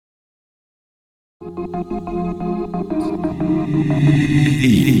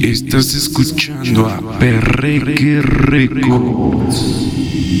Y estás escuchando a Perrekes.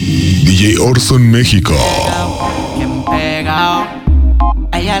 DJ ORSON México. Bien pegado.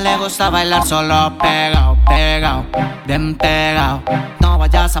 A ella le gusta bailar solo pegado, pegado, bien pegado. No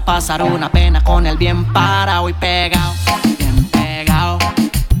vayas a pasar una pena con el bien parado y pegado, bien pegado.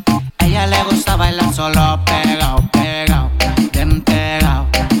 A ella le gusta bailar solo pegado, pegado, bien pegado.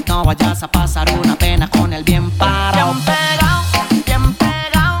 No vayas a pasar una pena con el bien parado. Bien pegado, bien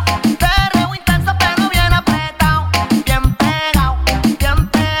pegado. Perreo intenso pero bien apretado. Bien pegado, bien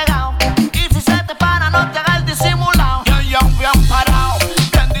pegado. Y si se te para no te hagas el disimulado. Ya, bien parado,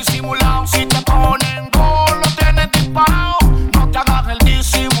 bien disimulado. Si te ponen gol, lo tienes disparado. No te hagas el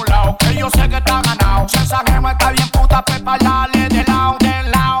disimulado, que yo sé que está ganado. Si esa gema está bien puta, pues bailale de lado, de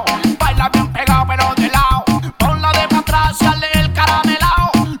lado. Baila bien pegado pero de lado. Ponla de pa' atrás y hazle el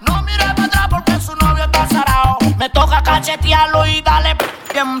caramelao. No mires para atrás porque su novio está zarao. Me toca cachetearlo y dale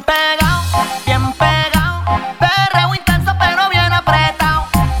bien pegado, bien pegado. Perreo intenso pero bien apretado.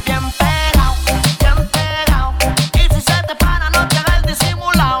 Bien pegado, bien pegado. Y si se te para no te hagas el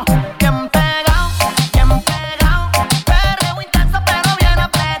disimulado. Bien pegado, bien pegado. Perreo intenso pero bien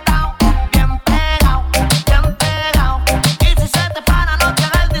apretado. Bien pegado, bien pegado. Y si se te para no te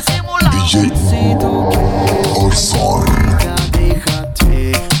hagas el disimulado. DJ Si tú ORSON. quieres,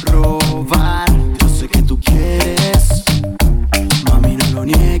 déjate robar. Yo sé que tú quieres, mami, no lo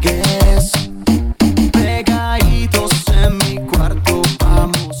niegues. Pegaditos en mi cuarto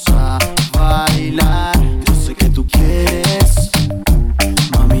vamos a bailar. Yo sé que tú quieres,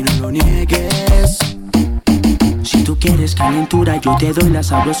 mami, no lo niegues. Si tú quieres calentura, yo te doy la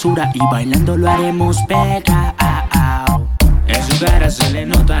sabrosura y bailando lo haremos pegado. En su cara se le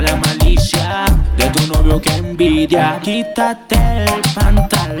nota la malicia de tu novio que envidia. Quítate el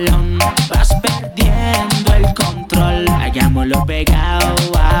pantalón, vas perdiendo el control. Hagámoslo pegado,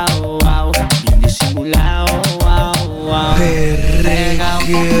 wow, wow, bien disimulado, wow, wow. Perrekes.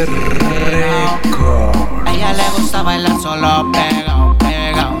 A ella le gusta bailar solo pegado,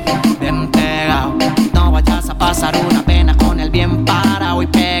 pegado, bien pegado. No vayas a pasar una pena con el bien parado y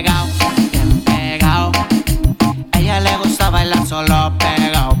pegado, bien pegado. A ella le gusta bailar solo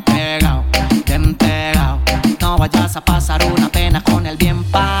pegado, pegado, bien pegado. No vayas a pasar una pena con el bien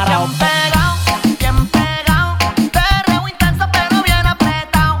parado. Pegado, bien pegado. Perreo intenso pero bien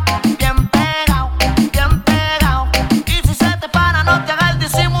apretado. Bien pegado, bien pegado. Y si se te para no te hagas el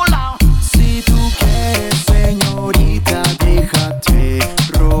disimulado. Si tú quieres, señorita, déjate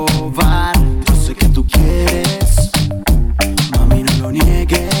robar. Yo sé que tú quieres, mami, no lo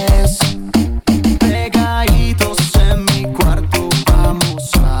niegues. Pegaditos en mi cuarto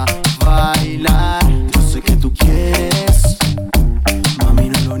vamos a bailar. Yo sé que tú quieres, mami,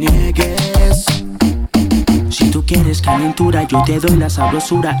 no lo niegues. Si tú quieres calentura, yo te doy la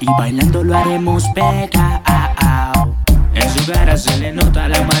sabrosura y bailando lo haremos pegado. En su cara se le nota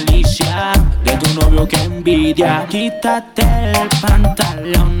la malicia de tu novio que envidia. Quítate el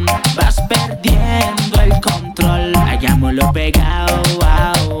pantalón, vas perdiendo el control. Hagámoslo pegado,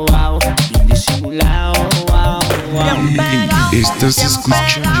 wow, wow, bien disimulado, wow, wow. Y estás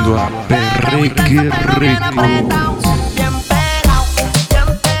escuchando a Perrekes. Bien pegado, bien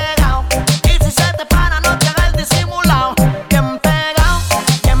pegado. Y si se te para no te hagas el disimulado. Bien pegado,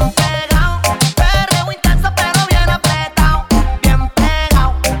 bien pegado. Perreo intenso pero bien apretado. Bien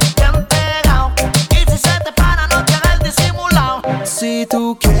pegado, bien pegado. Y si se te para no te hagas el disimulado. Si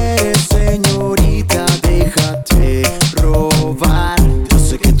tú quieres, señorita, déjate robar. Yo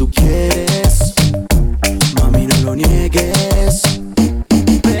sé que tú quieres, mami, no lo niegues.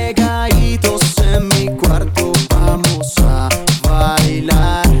 Pegaditos en mi cuarto vamos a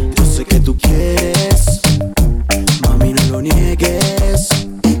bailar. Yo sé que tú quieres, mami, no lo niegues.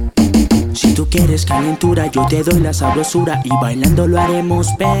 Si tú quieres calentura, yo te doy la sabrosura y bailando lo haremos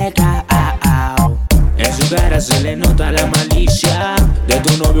pegado. En su cara se le nota la malicia de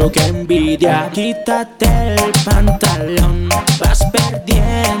tu novio que envidia. Quítate el pantalón, vas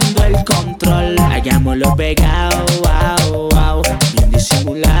perdiendo el control. Hagámoslo pegado, wow, wow, bien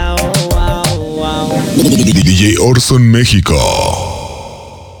disimulado, wow, wow. DJ ORSON México.